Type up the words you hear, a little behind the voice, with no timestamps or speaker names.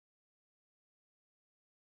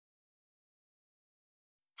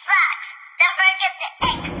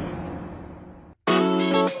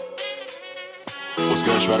What's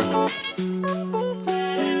good, Shredder?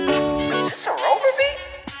 Is this a Rover beat?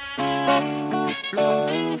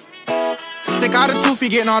 Take out the toothy,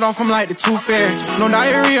 getting all off, I'm like the tooth fairy. No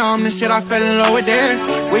diarrhea, I'm the shit, I fell in love with there.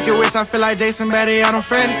 Wicked witch, I feel like Jason Betty, I don't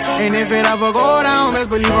fret it. And if it ever go down, best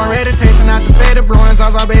believe I'm ready. Tasting out the faded, blowing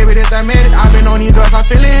Zaza, baby, that made it. I've been on these drugs, I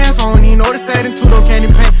feel it, so I don't need no deciding. Two-door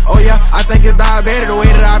candy paint, oh yeah, I think it's diabetic. The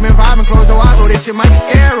way that I've been vibing, close your eyes, oh this shit might get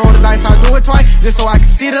scared. Roll the dice, I do it twice, just so I can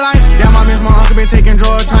see the light. Damn, I miss my uncle, been taking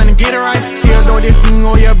drugs, trying to get it right. She a dope, this thing,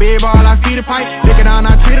 oh yeah, baby, all I feed a pipe. Dick it down,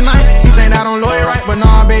 I treat it nice. She think I don't lawyer right, but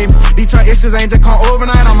nah, baby, Detroit issues ain't just come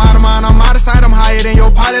overnight. I'm out of mind, I'm out of sight, I'm higher than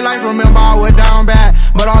your pilot lights. Remember I was down bad,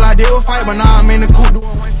 but all I did was fight. But now I'm in the coupe doing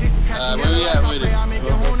 160. Where we at with it?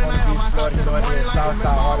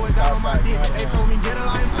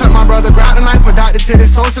 Cut my brother, grab the knife, adopted to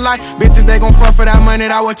this social life. Bitches, they gon' fuck for that money,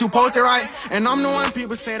 that what you posted right. And I'm the one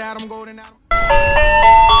people say that I'm golden out.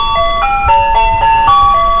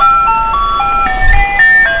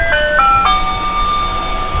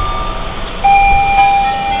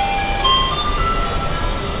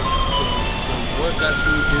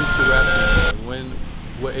 Into rapping?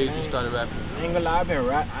 What age you started rapping? I ain't gonna lie, I've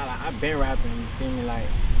been rapping, you feel me? Like,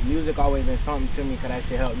 music always been something to me, cause that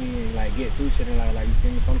shit helped me like get through shit and like you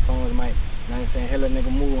feel me? Some songs might, you know what I'm saying, hella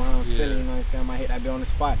nigga move how I'm feeling, you know what I'm saying? I might hit that bit on the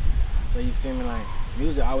spot. So you feel me? Like,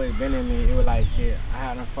 music always been in me. It was like shit. I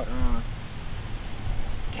had done fucked around,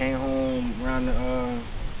 came home around the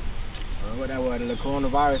what that was, the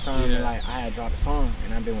coronavirus time, and like I had dropped a song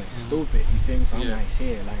and that bit went stupid, you feel me? So I'm like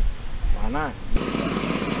shit, like why not?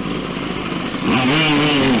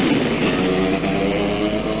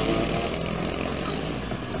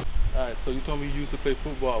 Alright, so you told me you used to play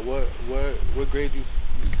football. What grade you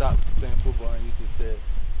stopped playing football and you just said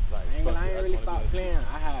like I ain't really stopped playing.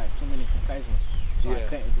 I had too many concussions. So I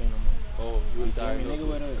couldn't play no more. Oh, you was diagnosed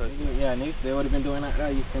with concussion? Yeah, niggas still would have been doing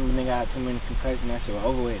that. You feel me? Nigga had too many concussions. That shit was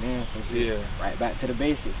over with then. So shit, right back to the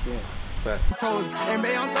basics. And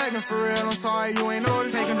babe, I'm thugging for real, I'm sorry you ain't know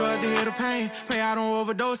it. Taking drugs to heal the pain. Pray I don't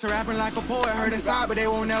overdose. Rapping like a poet, hurt inside, but they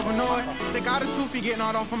won't never know it. Take out the toothy, getting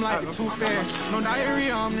all off, I'm like the tooth fairy. No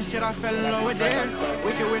diarrhea, I'm the shit, I fell in love with there.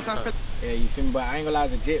 Wicked witch, I feel. Yeah, you feel me? But I ain't gonna lie,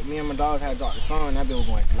 legit, me and my dogs had dropped the song, that bit was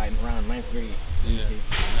going like around 9th grade.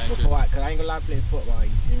 Before cause I ain't gonna lie, I played football,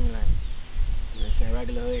 you feel me? Like, you know what I'm saying,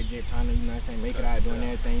 regular hood jit, trying to, you know what I'm saying, make it out, doing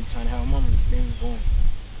everything, trying to help mama, you feel me? Boom.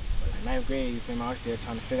 9th grade, you feel me? I was still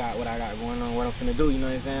trying to figure out what I got going on, what I'm finna do, you know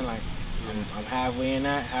what I'm saying? Like, I'm halfway in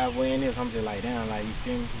that, halfway in this, I'm just like, damn, like, you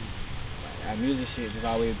feel me? Like, that music shit just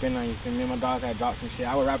always been on, you feel me? My dogs had dropped some shit.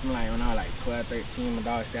 I was rapping like when I was like 12, 13, my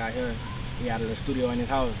dog still out here. He had a little studio in his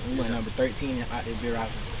house. We went number 13 and out there be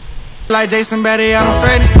rapping. Like Jason Betty, I don't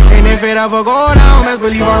fret it. And if it ever go down, best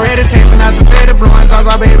believe I'm ready. Tasting out the faded, blowing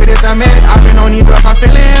Zaza, baby, that made it. I've been on these drugs, I feel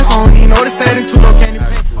it, so I don't need no deciding. Two-door candy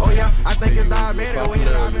paint. Oh yeah, I think it's diabetic. The way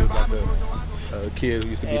that I've been vibing. Kid who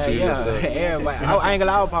used to be everybody. I ain't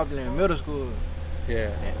gonna lie, I was popular in middle school.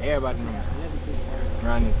 And everybody knew me.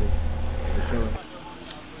 Around this bitch, for sure.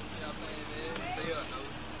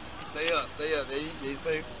 Stay up, baby. You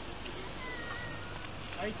safe?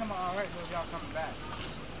 How you coming all right though, y'all coming back?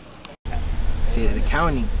 Shit, the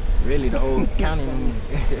county, really the whole county knew me.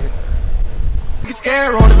 Get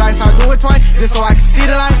scared, roll the dice, I do it twice, just so I can see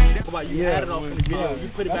the light. You had it off in the video, you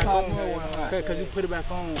put it back on, cause you put it back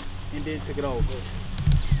on and then took it off.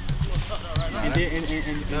 And then,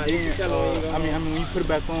 I mean, when you put it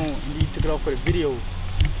back on and you took it off for the video,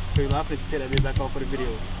 cause I flipped that bit back off for the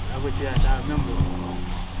video. That's what you had, I remember.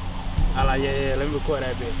 I like, yeah, let me record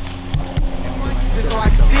that bit. So I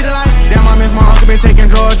can see the light. Damn, I miss my uncle, been taking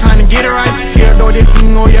drugs, trying to get it right. She a dope, this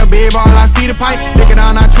thing, oh yeah, babe, all I feed a pipe. Take it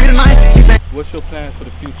down, I treat it nice. She think. What's your plans for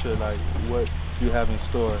the future? Like, what you have in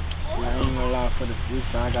store? I ain't gonna lie, for the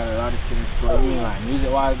future, I got a lot of shit in store. You mean like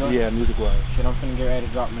music-wise though? Yeah, music-wise. Shit, I'm finna get ready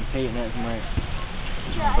to drop my tape next month.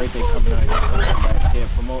 My birthday coming up, like, shit,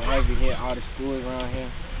 promote heavy, hit all the schools around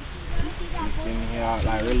here. You feel me? Here,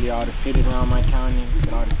 like really all the cities around my county,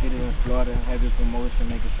 all the cities in Florida, heavy promotion,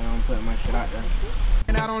 making sure I'm putting my shit out there.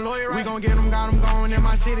 And I don't lawyer, we gon' get him, got him going in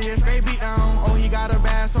my city, it's straight beat down. Oh, he got a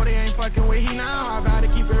bad, so they ain't fucking with he now. I vow to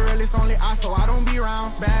keep it real, it's only I, so I don't be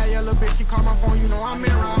around. Bad yellow bitch, she call my phone, you know I'm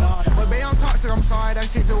in round. But babe, I'm toxic, I'm sorry, that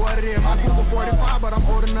shit just what it is. My Google 45, but I'm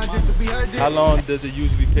old enough just to be a G. How long does it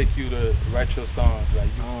usually take you to write your songs? Like,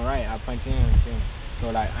 I don't write, I punch in and shit. So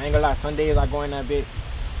like, I ain't gonna lie, some days I go in that bitch,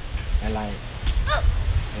 and like,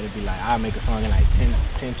 it'll be like, I'll make a song in like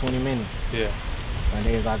 10, 20 minutes. Yeah. Some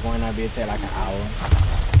days I go in that bitch, take like an hour. You know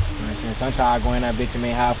what I'm saying? Sometimes I go in that bitch and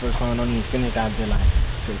make half of a song, don't even finish that bitch. Like,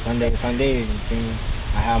 so Sundays, you feel me?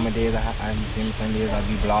 I have my days, you feel me, some days I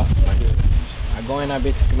be blocked. But I go in that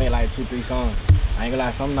bitch to make like 2-3 songs. I ain't gonna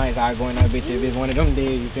lie, some nights I go in that bitch if it's one of them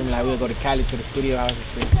days, you feel me, like we'll go to Cali to the studio house and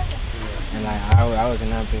shit. And like I was in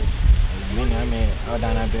that bitch. I was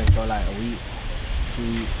down that bitch for like a week, 2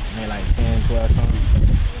 weeks, made like 10, 12 songs.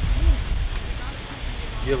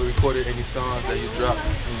 You ever recorded any songs that you dropped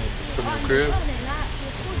from your crib?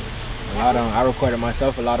 A lot of them, I recorded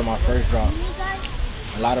myself a lot of my first drops.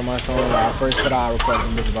 A lot of my songs when I first put out, I recorded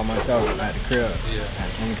them bitches by myself at the crib,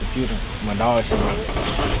 on the computer. My dog shit.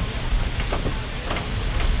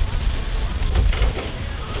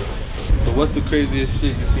 So what's the craziest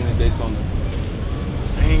shit you seen in Daytona?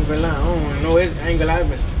 I ain't gonna lie, I don't know. I ain't gonna lie,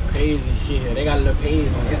 it's some crazy shit here. They got a little page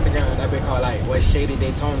on Instagram that been called like What's Shady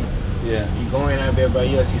Daytona. Yeah. You go in that bit, bro,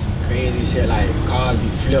 you'll see some crazy shit like cars be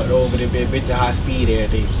flipped over the bitch at high speed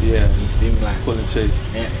every day. Yeah. You feel me, like Pulling chase.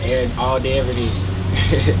 And all day, every day.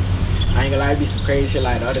 I ain't gonna lie, it be some crazy shit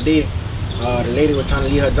like the other day. The lady was trying to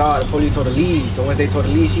leave her job, the police told her to leave. So once they told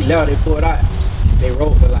her to leave, she left, they pulled out. They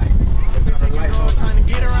wrote, but like, trying to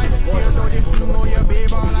get it right. She'll know this fool more, yeah,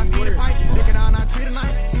 babe, all I feed a pipe. Dick it down, I treat it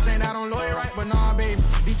nice. She think I don't lawyer right, but nah, babe.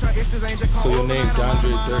 Detroit issues ain't just call. So your name Dandre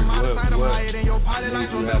Durk, what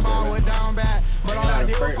but all I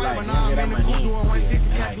did was fight, but now I'm in the coupe doing 160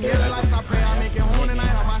 catching yellow lights. I pray I make it home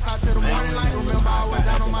tonight. On my side to the morning light. Remember I was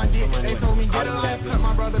down on my dick. They told me get a life. Cut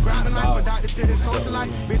my brother, grab a knife. But doctor to this social life.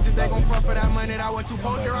 Bitches, they gon' fuck for that money. That what you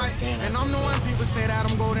posted right. And I'm the one people say that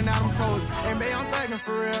I'm golden, that I'm told. And babe, I'm thugging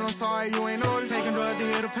for real. I'm sorry you ain't know it. Taking drugs to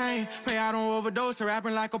heal the pain. Pray I don't overdose.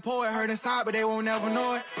 Rapping like a poet. Hurt inside, but they won't never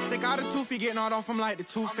know it. Take out a tooth, he getting all off. I'm like the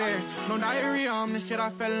tooth fairy. No diarrhea, I'm the shit I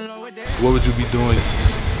fell in love with that. What would you be doing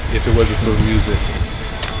if it wasn't for music?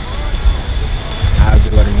 I'd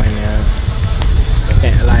be where the money at.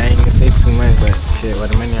 I ain't gonna say too much, but shit, where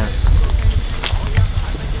the money